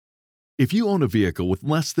If you own a vehicle with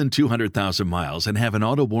less than 200,000 miles and have an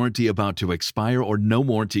auto warranty about to expire or no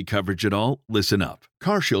warranty coverage at all, listen up.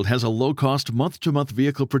 CarShield has a low-cost month-to-month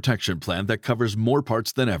vehicle protection plan that covers more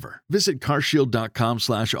parts than ever. Visit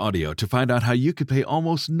carshield.com/audio to find out how you could pay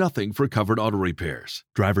almost nothing for covered auto repairs.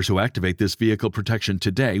 Drivers who activate this vehicle protection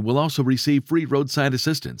today will also receive free roadside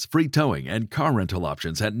assistance, free towing, and car rental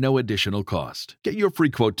options at no additional cost. Get your free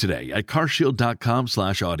quote today at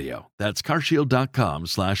carshield.com/audio. That's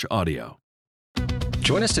carshield.com/audio.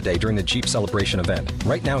 Join us today during the Jeep Celebration event.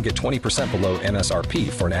 Right now, get 20% below MSRP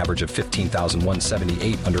for an average of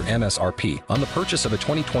 $15,178 under MSRP on the purchase of a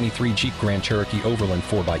 2023 Jeep Grand Cherokee Overland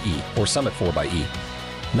 4xE or Summit 4xE.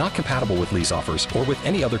 Not compatible with lease offers or with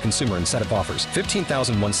any other consumer incentive offers.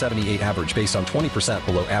 $15,178 average based on 20%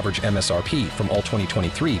 below average MSRP from all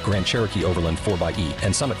 2023 Grand Cherokee Overland 4xE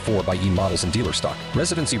and Summit 4xE models in dealer stock.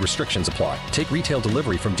 Residency restrictions apply. Take retail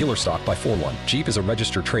delivery from dealer stock by 4/1. Jeep is a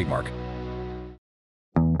registered trademark.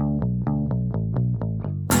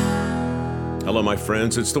 Hello, my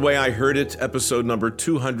friends. It's The Way I Heard It, episode number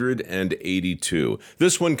 282.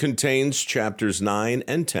 This one contains chapters 9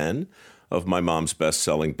 and 10 of my mom's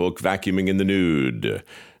best-selling book, Vacuuming in the Nude,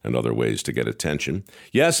 and Other Ways to Get Attention.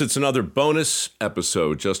 Yes, it's another bonus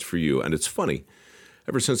episode just for you, and it's funny.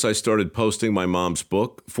 Ever since I started posting my mom's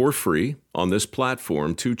book for free on this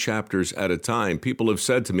platform, 2 chapters at a time, people have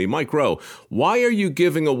said to me, Mike Rowe, why are you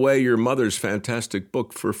giving away your mother's fantastic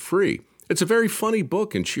book for free? It's a very funny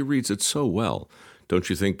book, and she reads it so well. Don't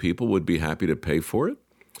you think people would be happy to pay for it?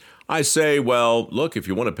 I say, well, look, if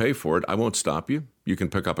you want to pay for it, I won't stop you. You can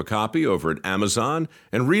pick up a copy over at Amazon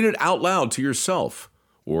and read it out loud to yourself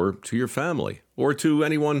or to your family or to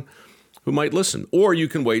anyone who might listen. Or you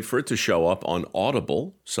can wait for it to show up on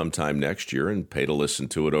Audible sometime next year and pay to listen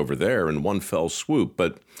to it over there in one fell swoop.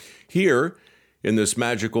 But here, in this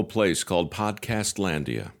magical place called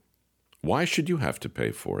Podcastlandia, why should you have to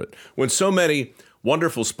pay for it when so many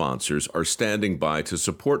wonderful sponsors are standing by to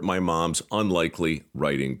support my mom's unlikely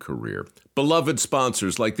writing career? Beloved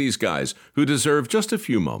sponsors like these guys who deserve just a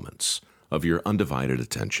few moments of your undivided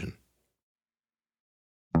attention.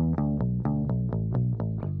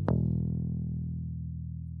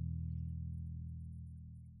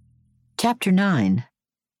 Chapter 9,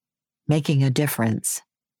 Making a Difference.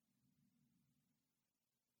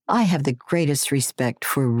 I have the greatest respect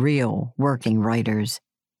for real working writers.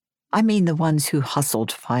 I mean the ones who hustle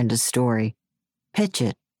to find a story, pitch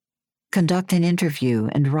it, conduct an interview,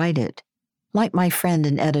 and write it, like my friend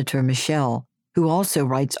and editor Michelle, who also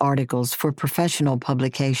writes articles for professional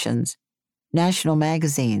publications, national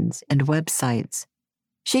magazines, and websites.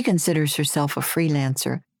 She considers herself a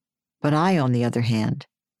freelancer, but I, on the other hand,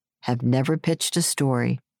 have never pitched a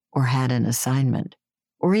story or had an assignment,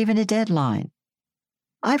 or even a deadline.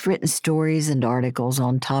 I've written stories and articles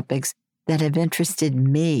on topics that have interested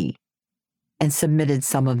me and submitted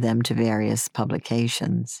some of them to various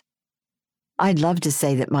publications. I'd love to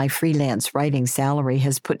say that my freelance writing salary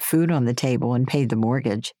has put food on the table and paid the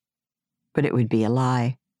mortgage, but it would be a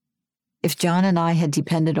lie. If John and I had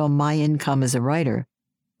depended on my income as a writer,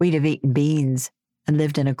 we'd have eaten beans and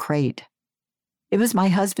lived in a crate. It was my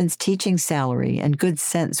husband's teaching salary and good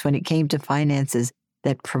sense when it came to finances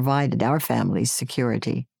that provided our family's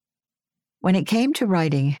security. When it came to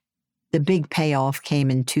writing, the big payoff came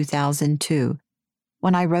in 2002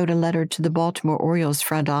 when I wrote a letter to the Baltimore Orioles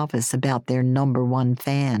front office about their #1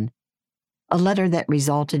 fan, a letter that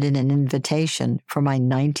resulted in an invitation for my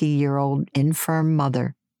 90-year-old infirm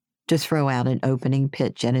mother to throw out an opening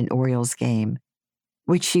pitch at an Orioles game,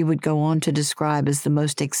 which she would go on to describe as the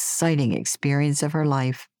most exciting experience of her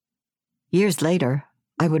life. Years later,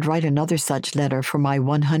 I would write another such letter for my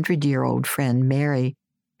 100-year-old friend Mary,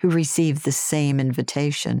 who received the same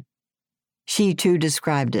invitation. She too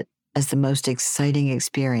described it as the most exciting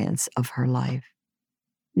experience of her life.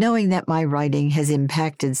 Knowing that my writing has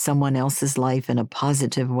impacted someone else's life in a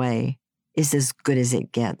positive way is as good as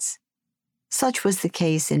it gets. Such was the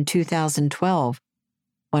case in 2012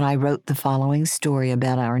 when I wrote the following story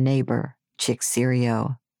about our neighbor, Chick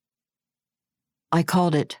Serio. I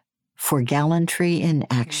called it For Gallantry in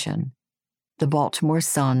Action, The Baltimore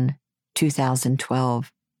Sun,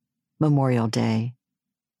 2012, Memorial Day.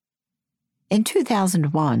 In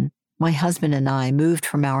 2001, my husband and I moved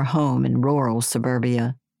from our home in rural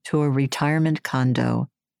suburbia to a retirement condo.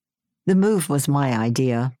 The move was my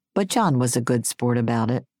idea, but John was a good sport about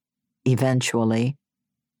it. Eventually.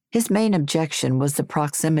 His main objection was the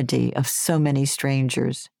proximity of so many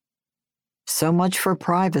strangers. So much for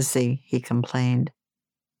privacy, he complained.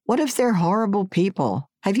 What if they're horrible people?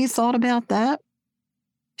 Have you thought about that?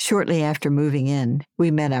 Shortly after moving in,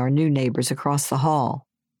 we met our new neighbors across the hall,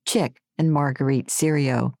 Chick, and Marguerite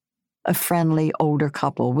Serio, a friendly older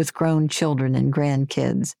couple with grown children and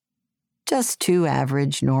grandkids. Just two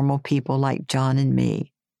average, normal people like John and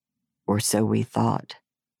me. Or so we thought.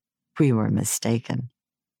 We were mistaken.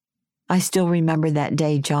 I still remember that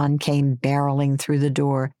day John came barreling through the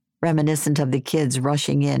door, reminiscent of the kids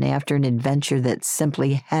rushing in after an adventure that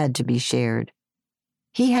simply had to be shared.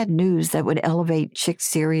 He had news that would elevate Chick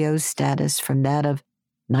Serio's status from that of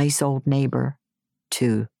nice old neighbor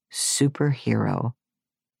to superhero.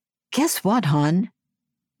 Guess what, hon?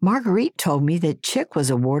 Marguerite told me that Chick was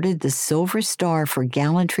awarded the Silver Star for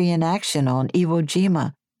gallantry in action on Iwo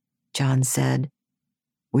Jima, John said.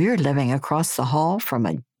 We're living across the hall from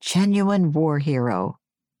a genuine war hero.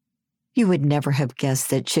 You would never have guessed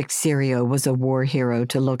that Chick Serio was a war hero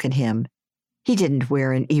to look at him. He didn't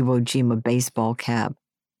wear an Iwo Jima baseball cap,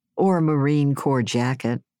 or a Marine Corps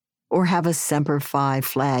jacket, or have a Semper Fi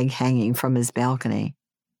flag hanging from his balcony.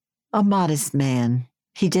 A modest man,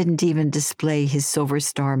 he didn't even display his Silver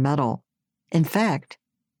Star medal. In fact,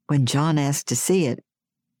 when John asked to see it,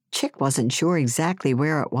 Chick wasn't sure exactly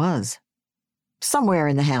where it was. Somewhere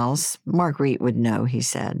in the house, Marguerite would know, he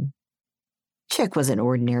said. Chick was an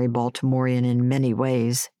ordinary Baltimorean in many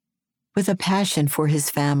ways, with a passion for his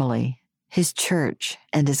family, his church,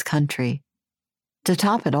 and his country. To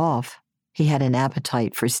top it off, he had an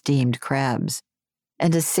appetite for steamed crabs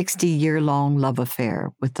and a 60-year-long love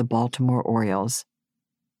affair with the Baltimore Orioles.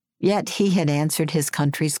 Yet he had answered his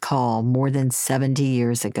country's call more than 70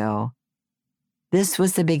 years ago. This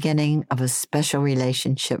was the beginning of a special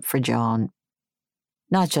relationship for John,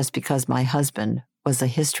 not just because my husband was a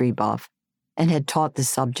history buff and had taught the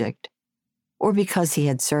subject, or because he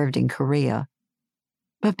had served in Korea,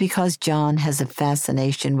 but because John has a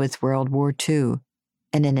fascination with World War II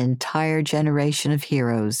and an entire generation of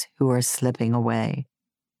heroes who are slipping away.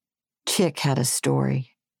 Chick had a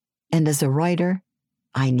story, and as a writer,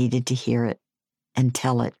 I needed to hear it and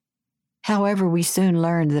tell it. However, we soon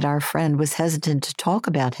learned that our friend was hesitant to talk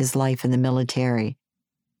about his life in the military.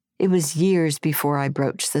 It was years before I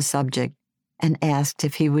broached the subject and asked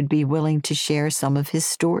if he would be willing to share some of his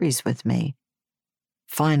stories with me.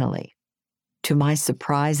 Finally, to my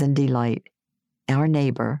surprise and delight, our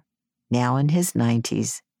neighbor, now in his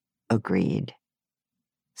 90s, agreed.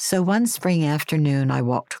 So one spring afternoon, I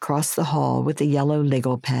walked across the hall with a yellow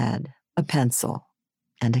legal pad, a pencil,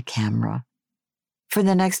 and a camera. For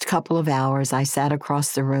the next couple of hours, I sat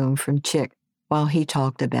across the room from Chick while he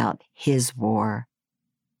talked about his war.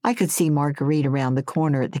 I could see Marguerite around the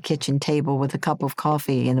corner at the kitchen table with a cup of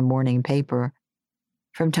coffee and the morning paper.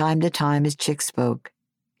 From time to time, as Chick spoke,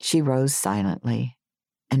 she rose silently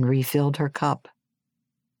and refilled her cup.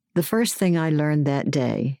 The first thing I learned that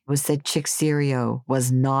day was that Chick Serio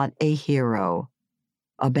was not a hero.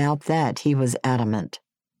 About that, he was adamant.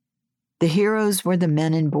 The heroes were the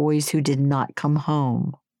men and boys who did not come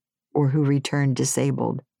home or who returned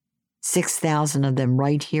disabled. 6,000 of them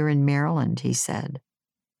right here in Maryland, he said.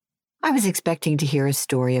 I was expecting to hear a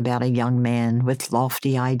story about a young man with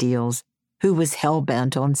lofty ideals who was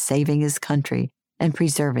hell-bent on saving his country and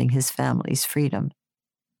preserving his family's freedom.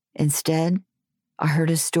 Instead, I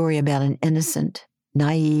heard a story about an innocent,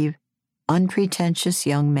 naive, unpretentious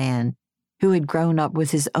young man who had grown up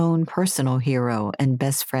with his own personal hero and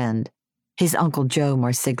best friend, his Uncle Joe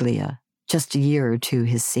Marsiglia, just a year or two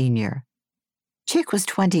his senior. Chick was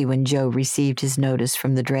 20 when Joe received his notice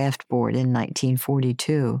from the draft board in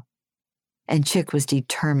 1942. And Chick was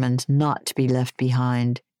determined not to be left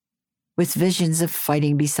behind. With visions of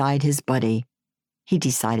fighting beside his buddy, he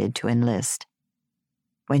decided to enlist.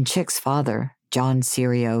 When Chick's father, John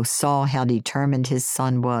Serio, saw how determined his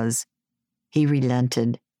son was, he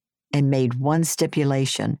relented and made one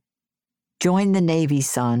stipulation. Join the Navy,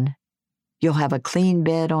 son. You'll have a clean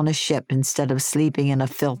bed on a ship instead of sleeping in a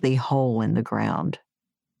filthy hole in the ground.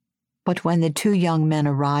 But when the two young men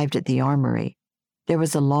arrived at the armory, there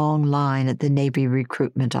was a long line at the Navy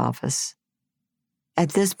recruitment office.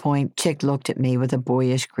 At this point, Chick looked at me with a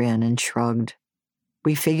boyish grin and shrugged.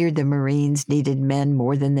 We figured the Marines needed men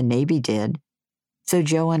more than the Navy did, so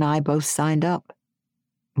Joe and I both signed up.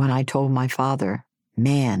 When I told my father,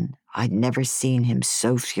 man, I'd never seen him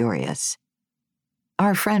so furious.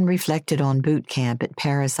 Our friend reflected on boot camp at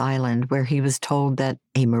Paris Island, where he was told that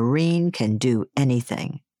a Marine can do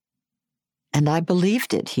anything. And I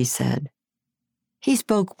believed it, he said. He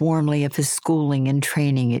spoke warmly of his schooling and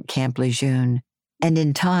training at Camp Lejeune, and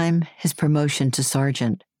in time, his promotion to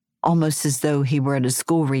sergeant, almost as though he were at a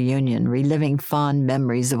school reunion, reliving fond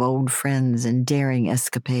memories of old friends and daring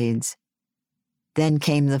escapades. Then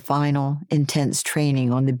came the final, intense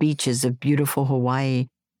training on the beaches of beautiful Hawaii,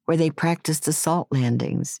 where they practiced assault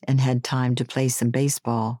landings and had time to play some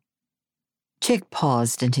baseball. Chick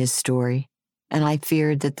paused in his story, and I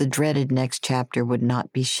feared that the dreaded next chapter would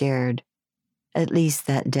not be shared, at least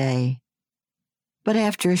that day. But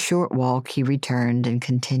after a short walk, he returned and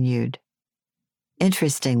continued.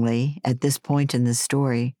 Interestingly, at this point in the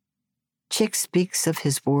story, Chick speaks of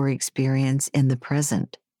his war experience in the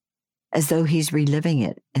present, as though he's reliving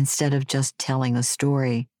it instead of just telling a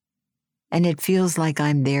story. And it feels like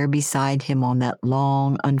I'm there beside him on that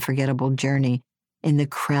long, unforgettable journey in the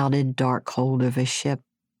crowded, dark hold of a ship,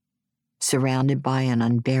 surrounded by an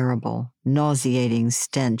unbearable, nauseating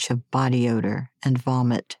stench of body odor and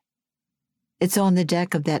vomit. It's on the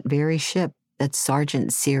deck of that very ship that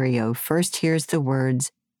Sergeant Serio first hears the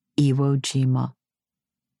words Iwo Jima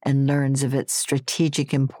and learns of its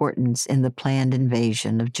strategic importance in the planned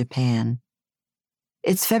invasion of Japan.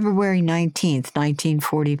 It's February 19th,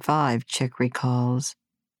 1945, Chick recalls,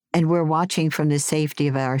 and we're watching from the safety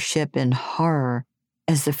of our ship in horror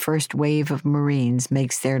as the first wave of Marines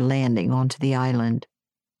makes their landing onto the island.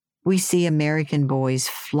 We see American boys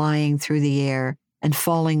flying through the air and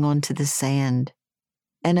falling onto the sand.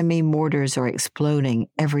 Enemy mortars are exploding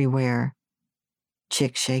everywhere.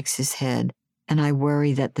 Chick shakes his head, and I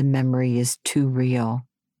worry that the memory is too real.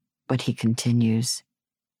 But he continues.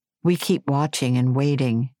 We keep watching and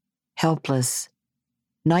waiting, helpless.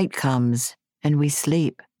 Night comes, and we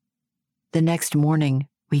sleep. The next morning,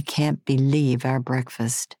 we can't believe our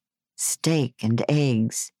breakfast. Steak and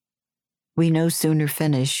eggs. We no sooner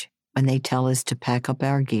finish when they tell us to pack up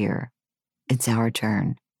our gear. It's our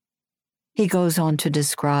turn. He goes on to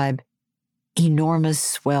describe enormous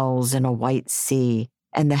swells in a white sea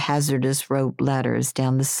and the hazardous rope ladders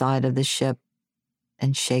down the side of the ship,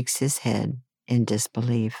 and shakes his head in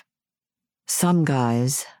disbelief. Some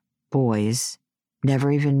guys, boys,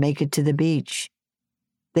 never even make it to the beach.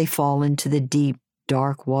 They fall into the deep,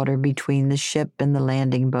 dark water between the ship and the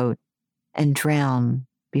landing boat and drown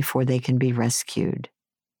before they can be rescued.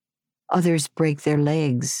 Others break their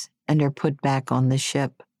legs and are put back on the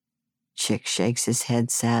ship. Chick shakes his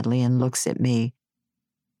head sadly and looks at me.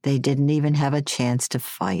 They didn't even have a chance to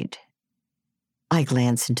fight. I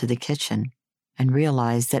glance into the kitchen and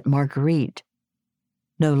realize that Marguerite,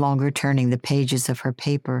 no longer turning the pages of her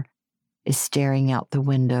paper, is staring out the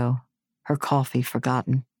window, her coffee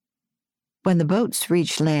forgotten. When the boats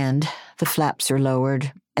reach land, the flaps are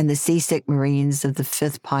lowered, and the seasick Marines of the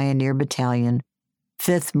 5th Pioneer Battalion,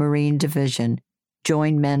 5th Marine Division,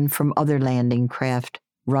 join men from other landing craft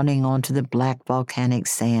running onto the black volcanic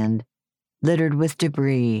sand, littered with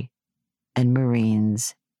debris, and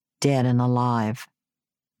Marines, dead and alive.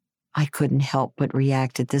 I couldn't help but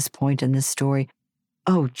react at this point in the story.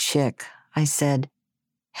 "Oh, Chick," I said,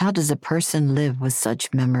 "how does a person live with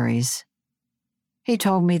such memories?" He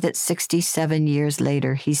told me that 67 years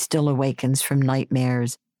later he still awakens from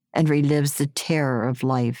nightmares and relives the terror of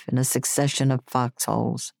life in a succession of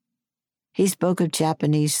foxholes. He spoke of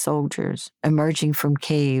Japanese soldiers emerging from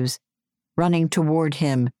caves, running toward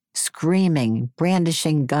him, screaming,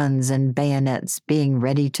 brandishing guns and bayonets, being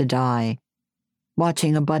ready to die,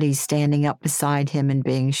 watching a buddy standing up beside him and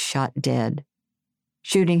being shot dead,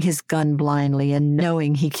 shooting his gun blindly and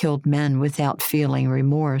knowing he killed men without feeling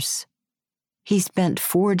remorse. He spent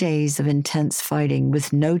 4 days of intense fighting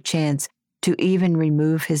with no chance to even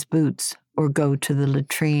remove his boots or go to the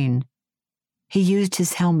latrine. He used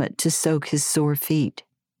his helmet to soak his sore feet,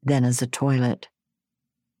 then as a toilet.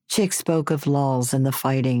 Chick spoke of lulls in the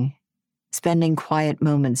fighting, spending quiet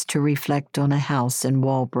moments to reflect on a house in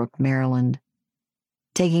Walbrook, Maryland,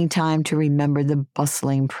 taking time to remember the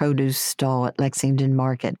bustling produce stall at Lexington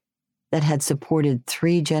Market that had supported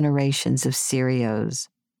 3 generations of Serios,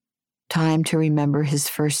 time to remember his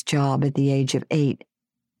first job at the age of 8,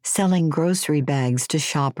 selling grocery bags to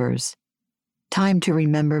shoppers, time to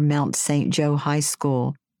remember Mount St. Joe High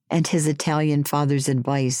School and his Italian father's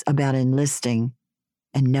advice about enlisting,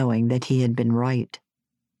 and knowing that he had been right.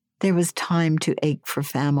 There was time to ache for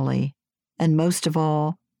family, and most of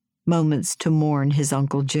all, moments to mourn his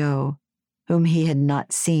Uncle Joe, whom he had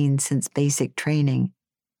not seen since basic training,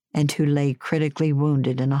 and who lay critically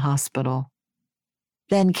wounded in a hospital.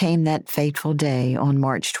 Then came that fateful day on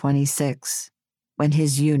March 26, when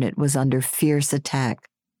his unit was under fierce attack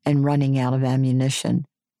and running out of ammunition.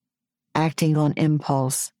 Acting on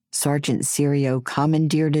impulse, Sergeant Serio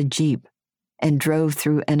commandeered a jeep and drove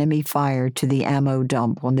through enemy fire to the ammo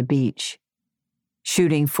dump on the beach,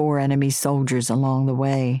 shooting 4 enemy soldiers along the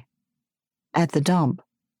way. At the dump,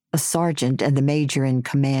 a sergeant and the major in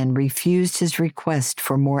command refused his request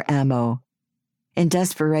for more ammo. In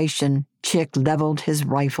desperation, Chick leveled his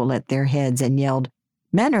rifle at their heads and yelled,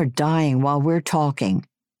 Men are dying while we're talking.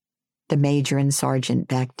 The major and sergeant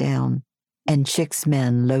backed down, and Chick's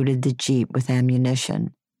men loaded the jeep with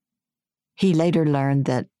ammunition. He later learned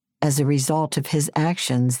that, as a result of his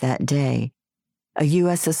actions that day, a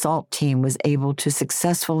U.S. assault team was able to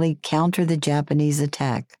successfully counter the Japanese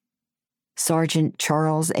attack. Sergeant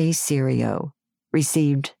Charles A. Serio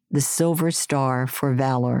received the Silver Star for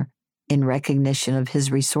valor in recognition of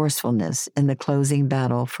his resourcefulness in the closing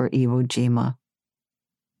battle for Iwo Jima.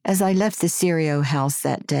 As I left the Serio house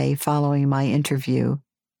that day following my interview,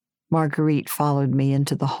 Marguerite followed me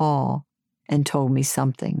into the hall and told me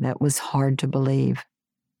something that was hard to believe.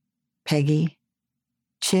 Peggy,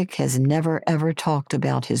 Chick has never ever talked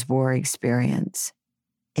about his war experience.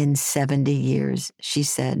 In 70 years, she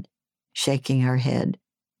said, shaking her head.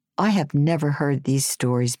 I have never heard these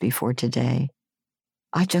stories before today.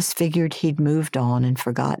 I just figured he'd moved on and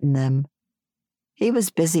forgotten them. He was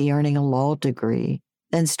busy earning a law degree,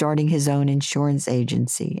 then starting his own insurance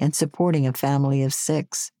agency and supporting a family of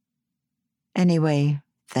 6. Anyway,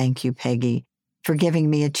 thank you, Peggy, for giving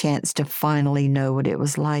me a chance to finally know what it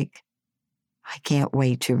was like. I can't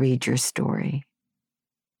wait to read your story.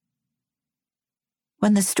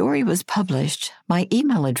 When the story was published, my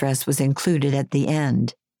email address was included at the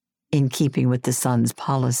end, in keeping with the Sun's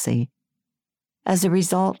policy. As a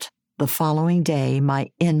result, the following day,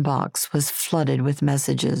 my inbox was flooded with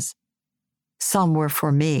messages. Some were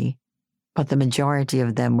for me, but the majority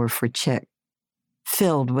of them were for Chick,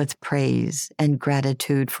 filled with praise and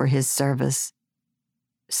gratitude for his service.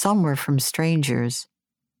 Some were from strangers.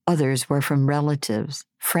 Others were from relatives,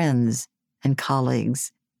 friends, and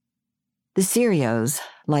colleagues. The Serios,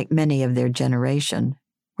 like many of their generation,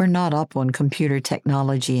 were not up on computer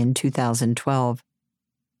technology in 2012.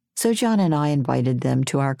 So John and I invited them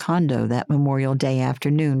to our condo that Memorial Day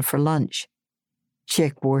afternoon for lunch.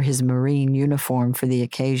 Chick wore his Marine uniform for the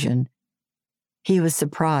occasion. He was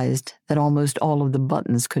surprised that almost all of the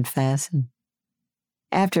buttons could fasten.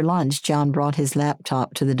 After lunch, John brought his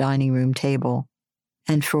laptop to the dining room table,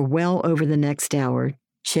 and for well over the next hour,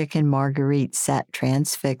 Chick and Marguerite sat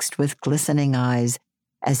transfixed with glistening eyes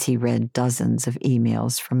as he read dozens of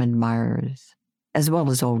emails from admirers, as well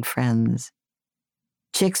as old friends.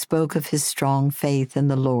 Chick spoke of his strong faith in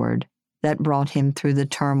the Lord that brought him through the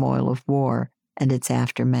turmoil of war and its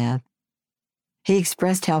aftermath. He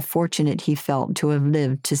expressed how fortunate he felt to have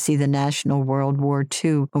lived to see the National World War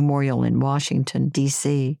II Memorial in Washington,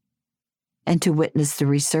 D.C., and to witness the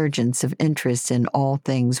resurgence of interest in all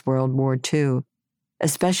things World War II,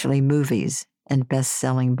 especially movies and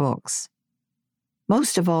best-selling books.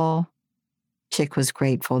 Most of all, Chick was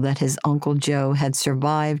grateful that his Uncle Joe had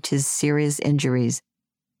survived his serious injuries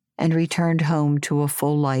and returned home to a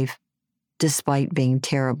full life, despite being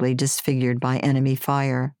terribly disfigured by enemy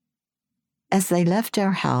fire. As they left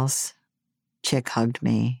our house, Chick hugged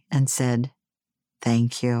me and said,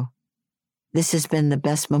 "Thank you. This has been the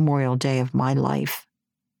best Memorial Day of my life."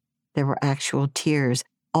 There were actual tears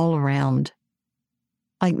all around.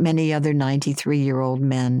 Like many other 93-year-old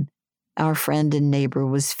men, our friend and neighbor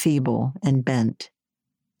was feeble and bent,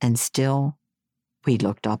 and still, we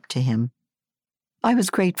looked up to him. I was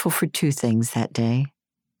grateful for 2 things that day: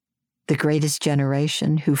 the greatest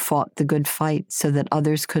generation who fought the good fight so that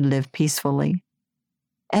others could live peacefully,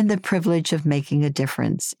 and the privilege of making a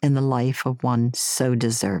difference in the life of one so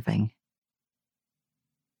deserving.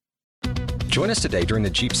 Join us today during the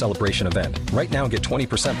Jeep Celebration event. Right now, get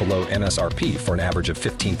 20% below MSRP for an average of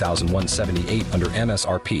 $15,178 under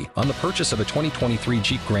MSRP on the purchase of a 2023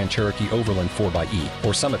 Jeep Grand Cherokee Overland 4xE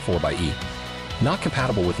or Summit 4xE. Not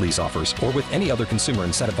compatible with lease offers or with any other consumer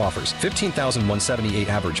incentive offers. $15,178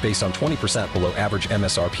 average based on 20% below average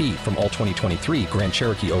MSRP from all 2023 Grand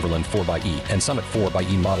Cherokee Overland 4xE and Summit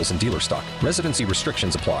 4xE models in dealer stock. Residency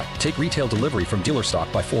restrictions apply. Take retail delivery from dealer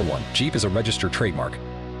stock by 4/1. Jeep is a registered trademark.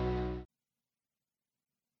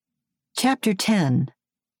 Chapter 10.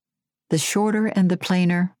 The shorter and the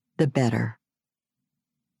plainer, the better.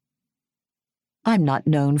 I'm not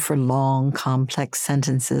known for long, complex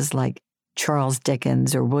sentences like Charles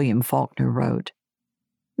Dickens or William Faulkner wrote.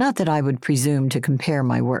 Not that I would presume to compare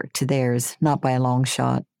my work to theirs, not by a long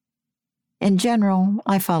shot. In general,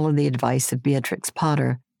 I follow the advice of Beatrix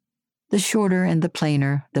Potter: the shorter and the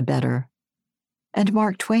plainer, the better. And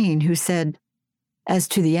Mark Twain, who said, "As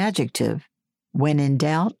to the adjective, when in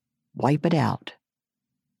doubt, wipe it out."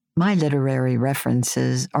 My literary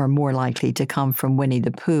references are more likely to come from Winnie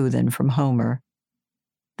the Pooh than from Homer.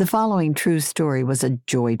 The following true story was a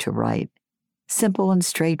joy to write. Simple and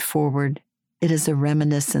straightforward, it is a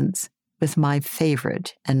reminiscence with my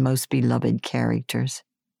favorite and most beloved characters.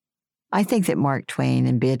 I think that Mark Twain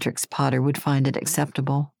and Beatrix Potter would find it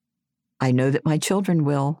acceptable. I know that my children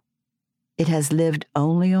will. It has lived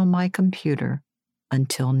only on my computer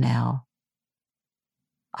until now.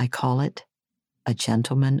 I call it A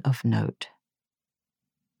Gentleman of Note.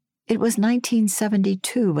 It was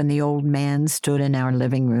 1972 when the old man stood in our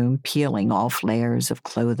living room peeling off layers of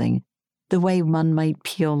clothing, the way one might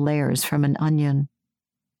peel layers from an onion.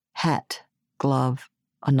 Hat, glove,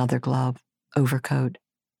 another glove, overcoat,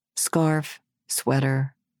 scarf,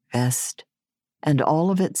 sweater, vest, and all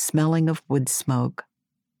of it smelling of wood smoke.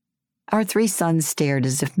 Our three sons stared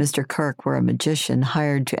as if Mr. Kirk were a magician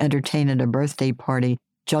hired to entertain at a birthday party,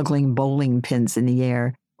 juggling bowling pins in the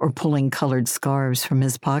air or pulling colored scarves from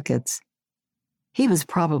his pockets. He was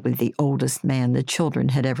probably the oldest man the children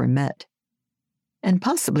had ever met, and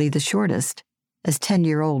possibly the shortest, as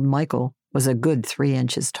 10-year-old Michael was a good 3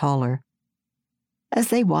 inches taller. As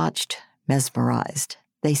they watched, mesmerized,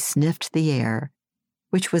 they sniffed the air,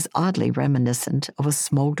 which was oddly reminiscent of a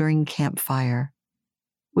smoldering campfire.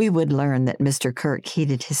 We would learn that Mr. Kirk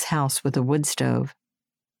heated his house with a wood stove,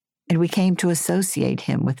 and we came to associate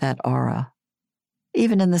him with that aura.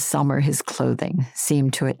 Even in the summer, his clothing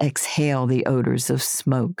seemed to exhale the odors of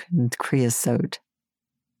smoke and creosote.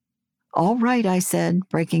 "All right," I said,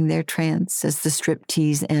 breaking their trance as the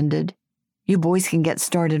striptease ended. "You boys can get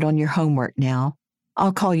started on your homework now.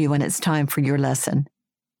 I'll call you when it's time for your lesson.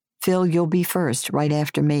 Phil, you'll be first, right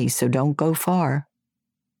after me, so don't go far."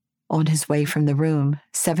 On his way from the room,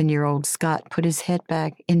 7-year-old Scott put his head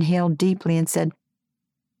back, inhaled deeply, and said,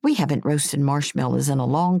 "We haven't roasted marshmallows in a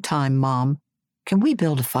long time, Mom. Can we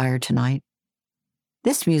build a fire tonight?"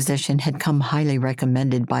 This musician had come highly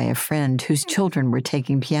recommended by a friend whose children were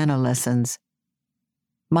taking piano lessons.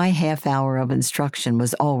 My half hour of instruction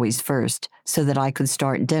was always first, so that I could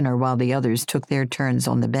start dinner while the others took their turns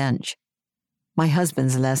on the bench. My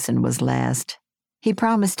husband's lesson was last. He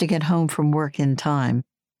promised to get home from work in time.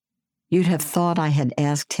 You'd have thought I had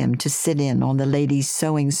asked him to sit in on the ladies'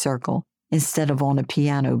 sewing circle instead of on a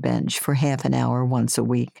piano bench for half an hour once a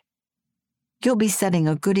week. "You'll be setting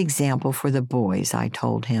a good example for the boys," I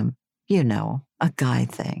told him. "You know, a guy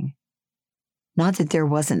thing." Not that there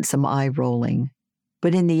wasn't some eye-rolling,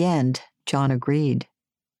 but in the end, John agreed,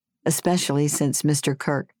 especially since Mr.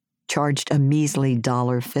 Kirk charged a measly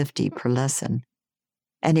 $1.50 per lesson.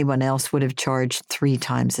 Anyone else would have charged 3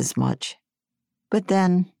 times as much. But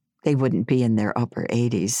then, they wouldn't be in their upper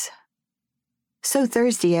 80s. So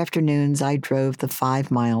Thursday afternoons, I drove the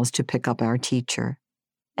 5 miles to pick up our teacher.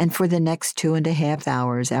 And for the next 2.5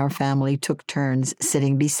 hours, our family took turns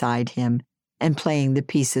sitting beside him and playing the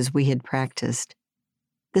pieces we had practiced.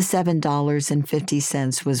 The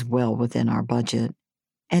 $7.50 was well within our budget,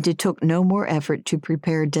 and it took no more effort to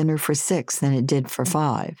prepare dinner for 6 than it did for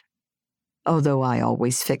 5. Although I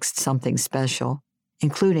always fixed something special,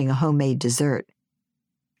 including a homemade dessert.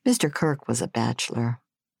 Mr. Kirk was a bachelor.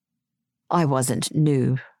 I wasn't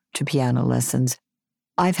new to piano lessons.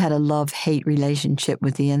 I've had a love-hate relationship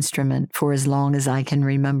with the instrument for as long as I can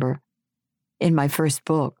remember. In my first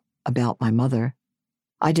book, about my mother,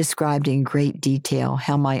 I described in great detail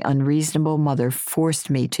how my unreasonable mother forced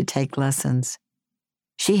me to take lessons.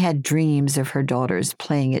 She had dreams of her daughters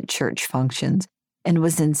playing at church functions and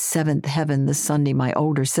was in 7th heaven the Sunday my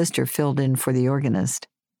older sister filled in for the organist.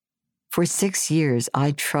 For 6 years,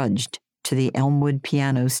 I trudged to the Elmwood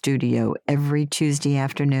Piano Studio every Tuesday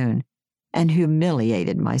afternoon and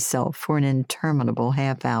humiliated myself for an interminable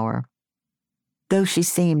half hour. Though she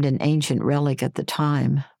seemed an ancient relic at the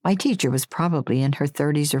time, my teacher was probably in her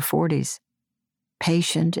 30s or 40s.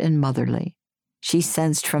 Patient and motherly, she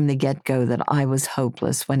sensed from the get-go that I was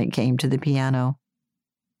hopeless when it came to the piano.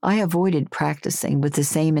 I avoided practicing with the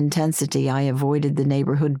same intensity I avoided the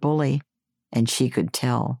neighborhood bully, and she could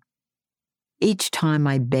tell. Each time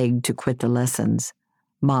I begged to quit the lessons,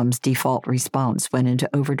 Mom's default response went into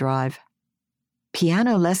overdrive.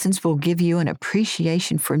 "Piano lessons will give you an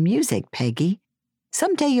appreciation for music, Peggy.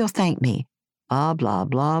 Someday you'll thank me. Blah, blah,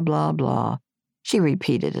 blah, blah, blah." She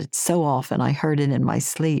repeated it so often I heard it in my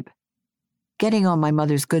sleep. Getting on my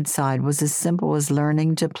mother's good side was as simple as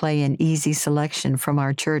learning to play an easy selection from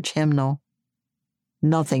our church hymnal.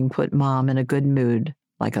 Nothing put Mom in a good mood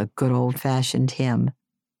like a good old-fashioned hymn.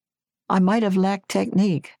 I might have lacked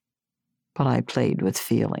technique, but I played with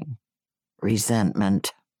feeling.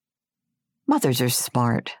 Resentment. Mothers are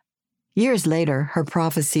smart. Years later, her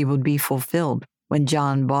prophecy would be fulfilled when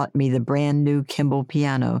John bought me the brand new Kimball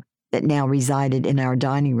piano that now resided in our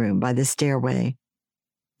dining room by the stairway.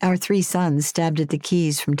 Our 3 sons stabbed at the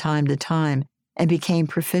keys from time to time and became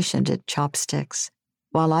proficient at chopsticks,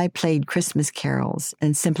 while I played Christmas carols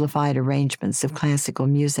and simplified arrangements of classical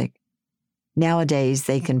music. Nowadays,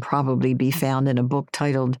 they can probably be found in a book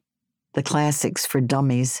titled The Classics for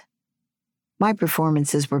Dummies. My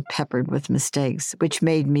performances were peppered with mistakes, which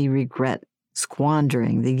made me regret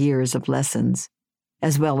squandering the years of lessons,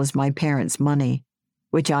 as well as my parents' money,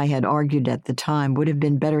 which I had argued at the time would have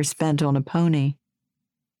been better spent on a pony.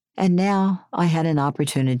 And now I had an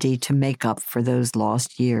opportunity to make up for those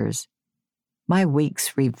lost years. My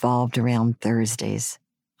weeks revolved around Thursdays.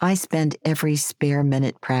 I spent every spare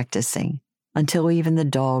minute practicing, until even the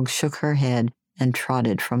dog shook her head and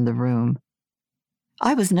trotted from the room.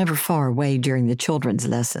 I was never far away during the children's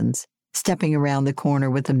lessons, stepping around the corner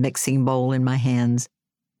with a mixing bowl in my hands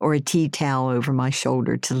or a tea towel over my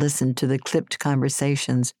shoulder to listen to the clipped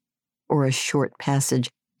conversations or a short passage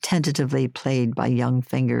tentatively played by young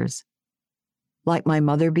fingers. Like my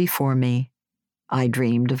mother before me, I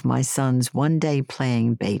dreamed of my sons one day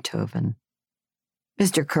playing Beethoven.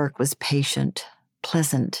 Mr. Kirk was patient,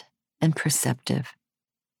 pleasant, and perceptive.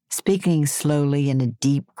 Speaking slowly in a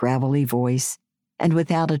deep, gravelly voice, and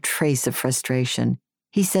without a trace of frustration,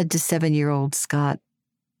 he said to 7-year-old Scott,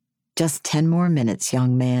 "Just 10 more minutes,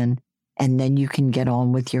 young man, and then you can get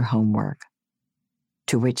on with your homework."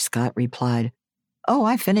 To which Scott replied, "Oh,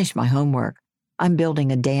 I finished my homework. I'm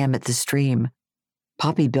building a dam at the stream.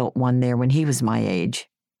 Poppy built one there when he was my age.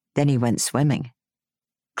 Then he went swimming."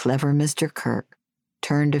 Clever Mr. Kirk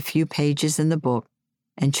turned a few pages in the book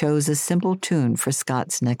and chose a simple tune for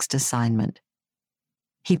Scott's next assignment.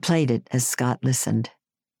 He played it as Scott listened.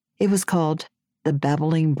 It was called The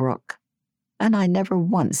Babbling Brook, and I never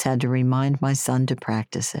once had to remind my son to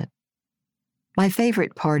practice it. My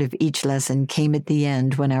favorite part of each lesson came at the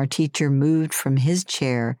end when our teacher moved from his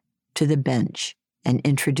chair to the bench and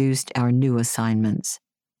introduced our new assignments,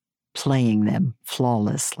 playing them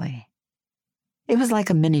flawlessly. It was like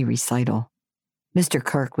a mini recital. Mr.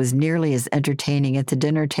 Kirk was nearly as entertaining at the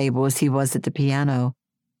dinner table as he was at the piano.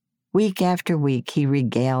 Week after week, he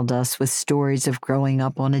regaled us with stories of growing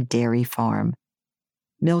up on a dairy farm,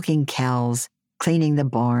 milking cows, cleaning the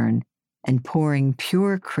barn, and pouring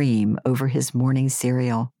pure cream over his morning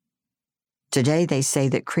cereal. "Today they say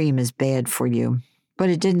that cream is bad for you, but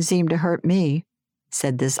it didn't seem to hurt me,"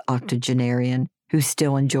 said this octogenarian who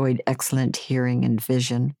still enjoyed excellent hearing and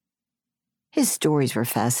vision. His stories were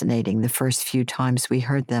fascinating the first few times we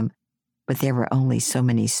heard them, but there were only so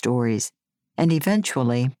many stories, and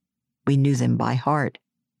eventually we knew them by heart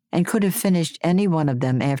and could have finished any one of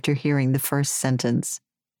them after hearing the first sentence.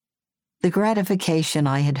 The gratification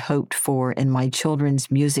I had hoped for in my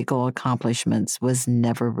children's musical accomplishments was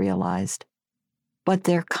never realized. But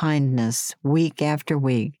their kindness, week after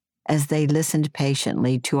week, as they listened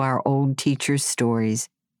patiently to our old teacher's stories,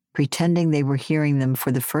 pretending they were hearing them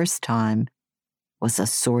for the first time, was a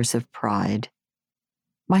source of pride.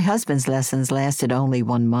 My husband's lessons lasted only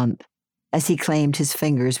 1 month, as he claimed his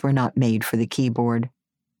fingers were not made for the keyboard.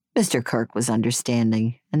 Mr. Kirk was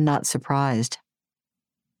understanding and not surprised.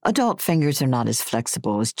 "Adult fingers are not as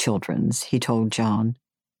flexible as children's," he told John,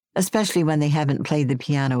 "especially when they haven't played the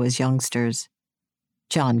piano as youngsters."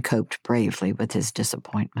 John coped bravely with his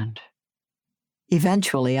disappointment.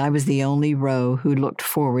 Eventually, I was the only Rowe who looked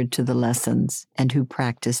forward to the lessons and who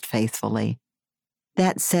practiced faithfully.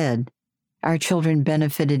 That said, our children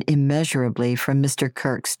benefited immeasurably from Mr.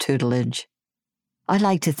 Kirk's tutelage. I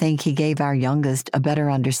like to think he gave our youngest a better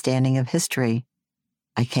understanding of history.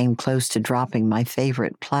 I came close to dropping my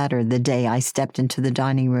favorite platter the day I stepped into the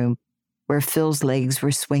dining room, where Phil's legs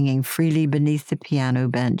were swinging freely beneath the piano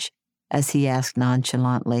bench, as he asked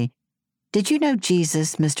nonchalantly, "Did you know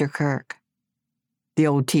Jesus, Mr. Kirk?" The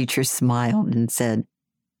old teacher smiled and said,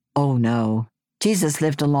 "Oh, no. Jesus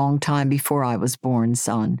lived a long time before I was born,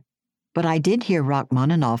 son. But I did hear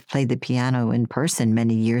Rachmaninoff play the piano in person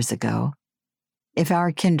many years ago." If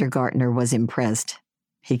our kindergartner was impressed,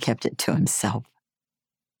 he kept it to himself.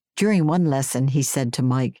 During one lesson, he said to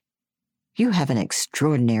Mike, "You have an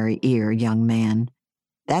extraordinary ear, young man."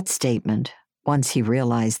 That statement, once he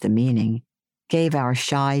realized the meaning, gave our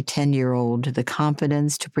shy 10-year-old the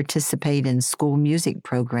confidence to participate in school music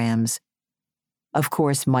programs. Of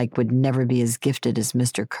course, Mike would never be as gifted as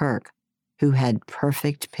Mr. Kirk, who had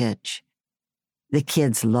perfect pitch. The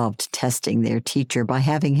kids loved testing their teacher by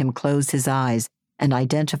having him close his eyes and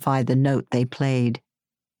identify the note they played.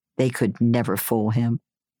 They could never fool him.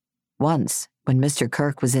 Once, when Mr.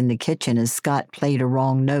 Kirk was in the kitchen as Scott played a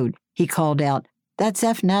wrong note, he called out, "That's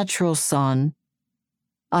F natural, son."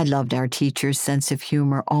 I loved our teacher's sense of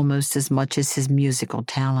humor almost as much as his musical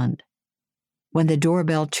talent. When the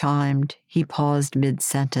doorbell chimed, he paused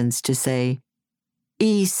mid-sentence to say,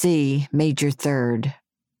 "E.C. Major Third."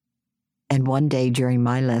 And one day during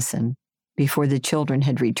my lesson, before the children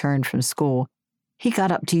had returned from school, he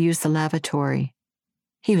got up to use the lavatory.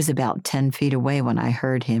 He was about 10 feet away when I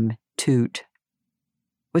heard him toot.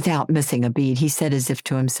 Without missing a beat, he said as if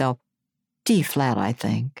to himself, D flat, I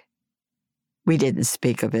think. We didn't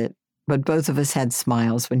speak of it, but both of us had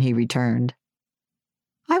smiles when he returned.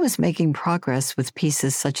 I was making progress with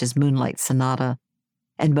pieces such as Moonlight Sonata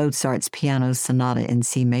and Mozart's Piano Sonata in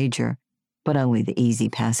C major, but only the easy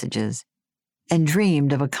passages, and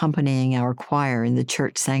dreamed of accompanying our choir in the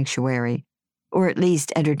church sanctuary, or at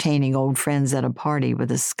least entertaining old friends at a party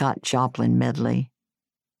with a Scott Joplin medley.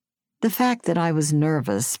 The fact that I was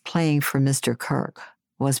nervous playing for Mr. Kirk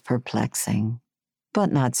was perplexing,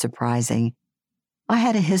 but not surprising. I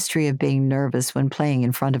had a history of being nervous when playing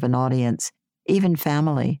in front of an audience, even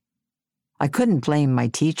family. I couldn't blame my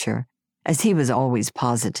teacher, as he was always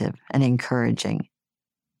positive and encouraging.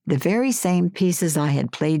 The very same pieces I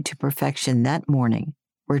had played to perfection that morning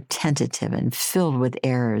were tentative and filled with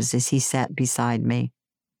errors as he sat beside me.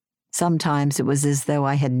 Sometimes it was as though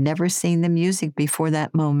I had never seen the music before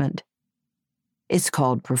that moment. It's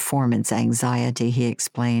called performance anxiety, he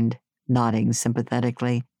explained, nodding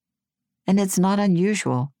sympathetically. And it's not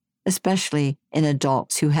unusual, especially in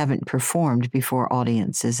adults who haven't performed before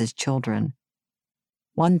audiences as children.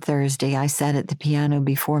 One Thursday, I sat at the piano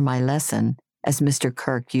before my lesson as Mr.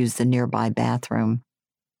 Kirk used the nearby bathroom.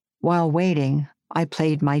 While waiting, I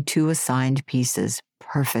played my 2 assigned pieces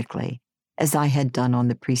perfectly, as I had done on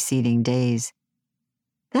the preceding days.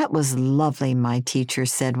 That was lovely, my teacher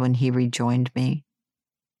said when he rejoined me.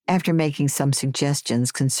 After making some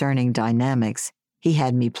suggestions concerning dynamics, he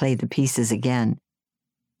had me play the pieces again.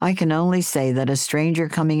 I can only say that a stranger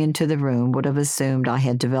coming into the room would have assumed I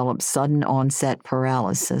had developed sudden onset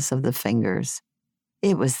paralysis of the fingers.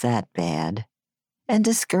 It was that bad, and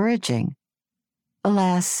discouraging.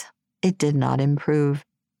 Alas, it did not improve,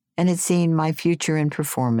 and it seemed my future in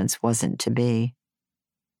performance wasn't to be.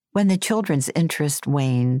 When the children's interest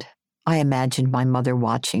waned, I imagined my mother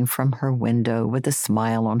watching from her window with a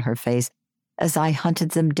smile on her face as I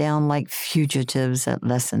hunted them down like fugitives at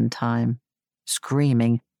lesson time,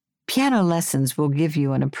 screaming, "Piano lessons will give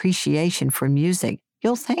you an appreciation for music.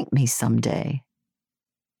 You'll thank me someday."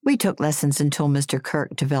 We took lessons until Mr.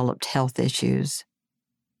 Kirk developed health issues.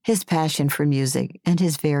 His passion for music and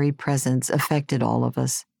his very presence affected all of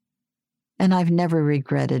us. And I've never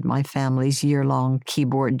regretted my family's year-long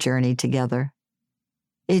keyboard journey together.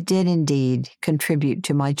 It did indeed contribute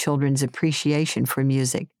to my children's appreciation for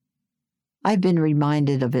music. I've been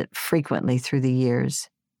reminded of it frequently through the years.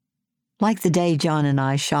 Like the day John and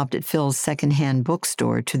I shopped at Phil's secondhand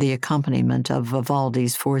bookstore to the accompaniment of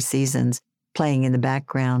Vivaldi's Four Seasons playing in the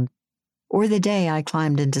background, or the day I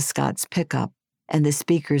climbed into Scott's pickup and the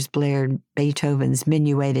speakers blared Beethoven's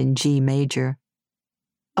Minuet in G major.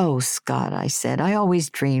 "Oh, Scott," I said, "I always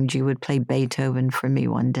dreamed you would play Beethoven for me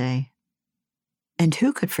one day." And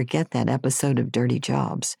who could forget that episode of Dirty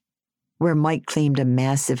Jobs, where Mike cleaned a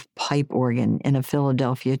massive pipe organ in a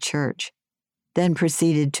Philadelphia church, then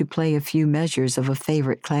proceeded to play a few measures of a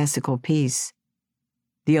favorite classical piece.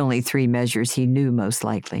 The only 3 measures he knew, most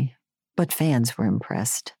likely, but fans were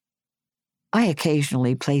impressed. I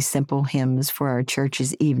occasionally play simple hymns for our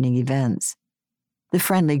church's evening events. The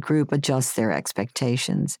friendly group adjusts their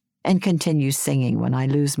expectations and continues singing when I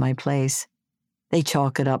lose my place. They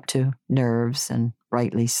chalk it up to nerves, and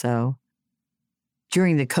rightly so.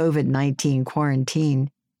 During the COVID-19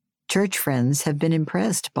 quarantine, church friends have been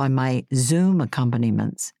impressed by my Zoom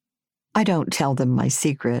accompaniments. I don't tell them my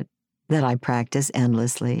secret, that I practice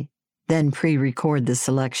endlessly, then pre-record the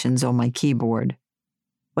selections on my keyboard.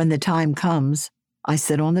 When the time comes, I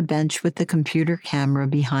sit on the bench with the computer camera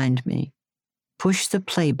behind me, push the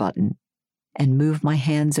play button, and move my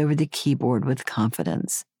hands over the keyboard with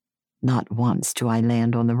confidence. Not once do I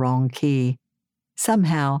land on the wrong key.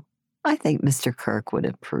 Somehow, I think Mr. Kirk would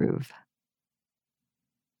approve.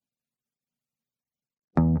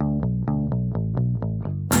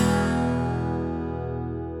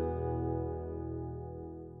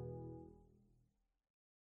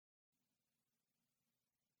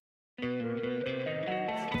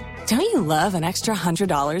 Don't you love an extra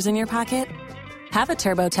 $100 in your pocket? Have a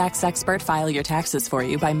TurboTax expert file your taxes for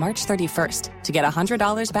you by March 31st to get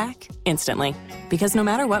 $100 back instantly. Because no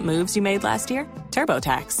matter what moves you made last year,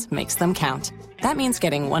 TurboTax makes them count. That means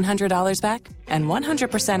getting $100 back and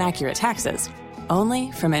 100% accurate taxes,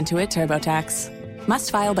 only from Intuit TurboTax.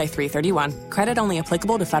 Must file by 3/31. Credit only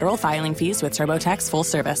applicable to federal filing fees with TurboTax full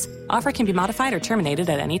service. Offer can be modified or terminated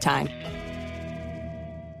at any time.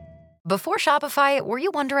 Before Shopify, were you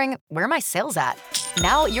wondering, where are my sales at?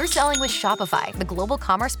 Now you're selling with Shopify, the global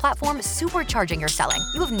commerce platform supercharging your selling.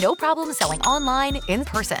 You have no problem selling online, in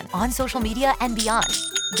person, on social media, and beyond.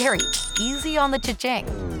 Gary, easy on the cha-ching.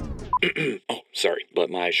 Oh, sorry, but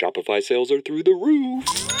my Shopify sales are through the roof.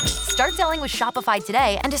 Start selling with Shopify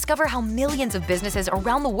today and discover how millions of businesses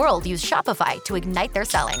around the world use Shopify to ignite their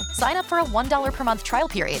selling. Sign up for a $1 per month trial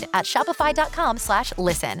period at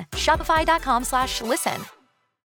shopify.com/listen. Shopify.com/listen.